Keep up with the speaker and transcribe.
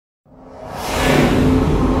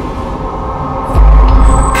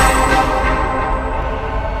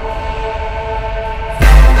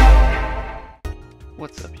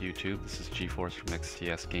This is GeForce from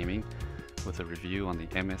XTS Gaming with a review on the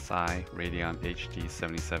MSI Radeon HD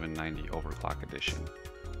 7790 Overclock Edition.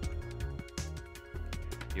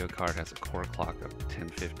 Video card has a core clock of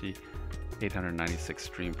 1050, 896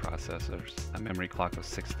 stream processors, a memory clock of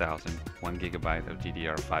 6000, 1 GB of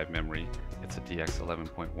DDR5 memory. It's a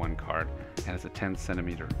DX11.1 card and has a 10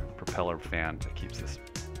 centimeter propeller fan that keeps this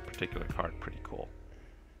particular card pretty cool.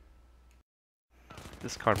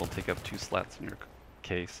 This card will take up 2 slots in your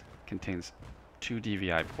case. Contains 2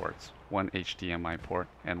 DVI ports, 1 HDMI port,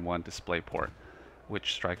 and 1 display port,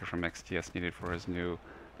 which Striker from XTS needed for his new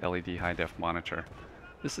LED high-def monitor.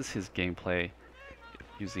 This is his gameplay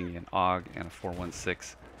using an AUG and a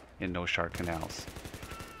 416 in no-shard canals.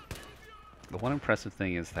 The one impressive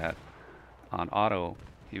thing is that on auto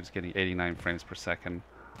he was getting 89 frames per second,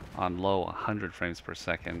 on low 100 frames per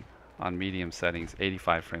second, on medium settings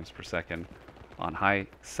 85 frames per second, on high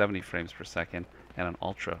 70 frames per second, and on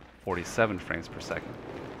ultra 47 frames per second.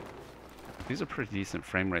 These are pretty decent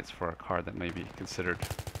frame rates for a card that may be considered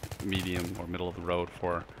medium or middle of the road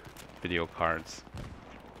for video cards,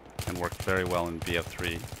 and worked very well in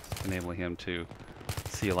BF3, enabling him to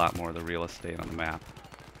see a lot more of the real estate on the map.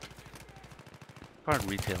 The card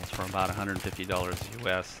retails for about $150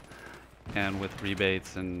 US, and with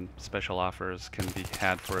rebates and special offers can be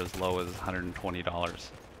had for as low as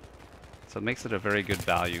 $120. So it makes it a very good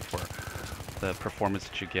value for the performance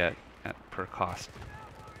that you get per cost.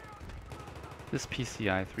 This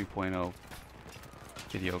PCI 3.0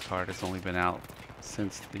 video card has only been out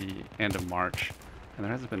since the end of March, and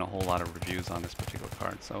there hasn't been a whole lot of reviews on this particular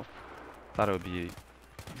card, so I thought it would be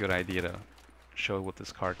a good idea to show what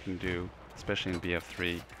this card can do, especially in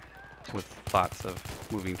BF3, with thoughts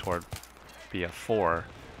of moving toward BF4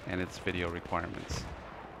 and its video requirements.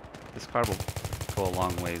 This card will go a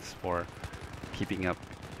long ways for keeping up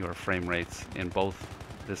your frame rates in both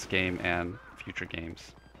this game and future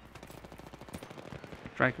games.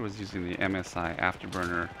 Striker was using the MSI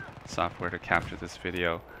Afterburner software to capture this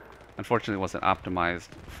video. Unfortunately, it wasn't optimized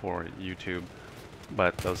for YouTube,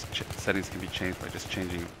 but those settings can be changed by just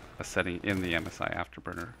changing a setting in the MSI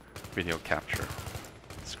Afterburner video capture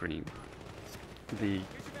screen. The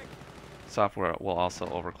software will also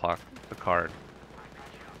overclock the card.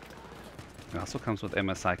 It also comes with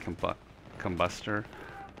MSI Combustor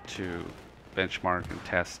to benchmark and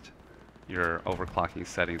test your overclocking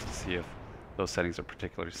settings to see if those settings are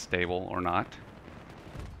particularly stable or not.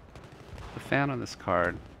 The fan on this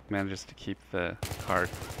card manages to keep the card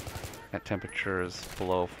at temperatures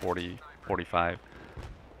below 45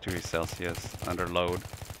 degrees Celsius under load,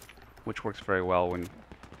 which works very well when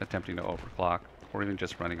attempting to overclock or even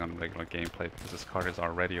just running on regular gameplay, because this card is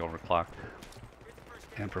already overclocked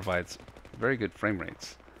and provides very good frame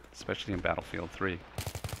rates, especially in Battlefield 3.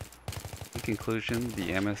 In conclusion, the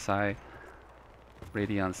MSI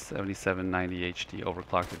Radeon 7790 HD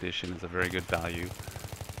Overclocked Edition is a very good value.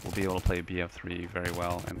 We'll be able to play BF3 very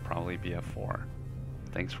well, and probably BF4.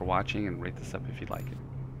 Thanks for watching, and rate this up if you'd like it.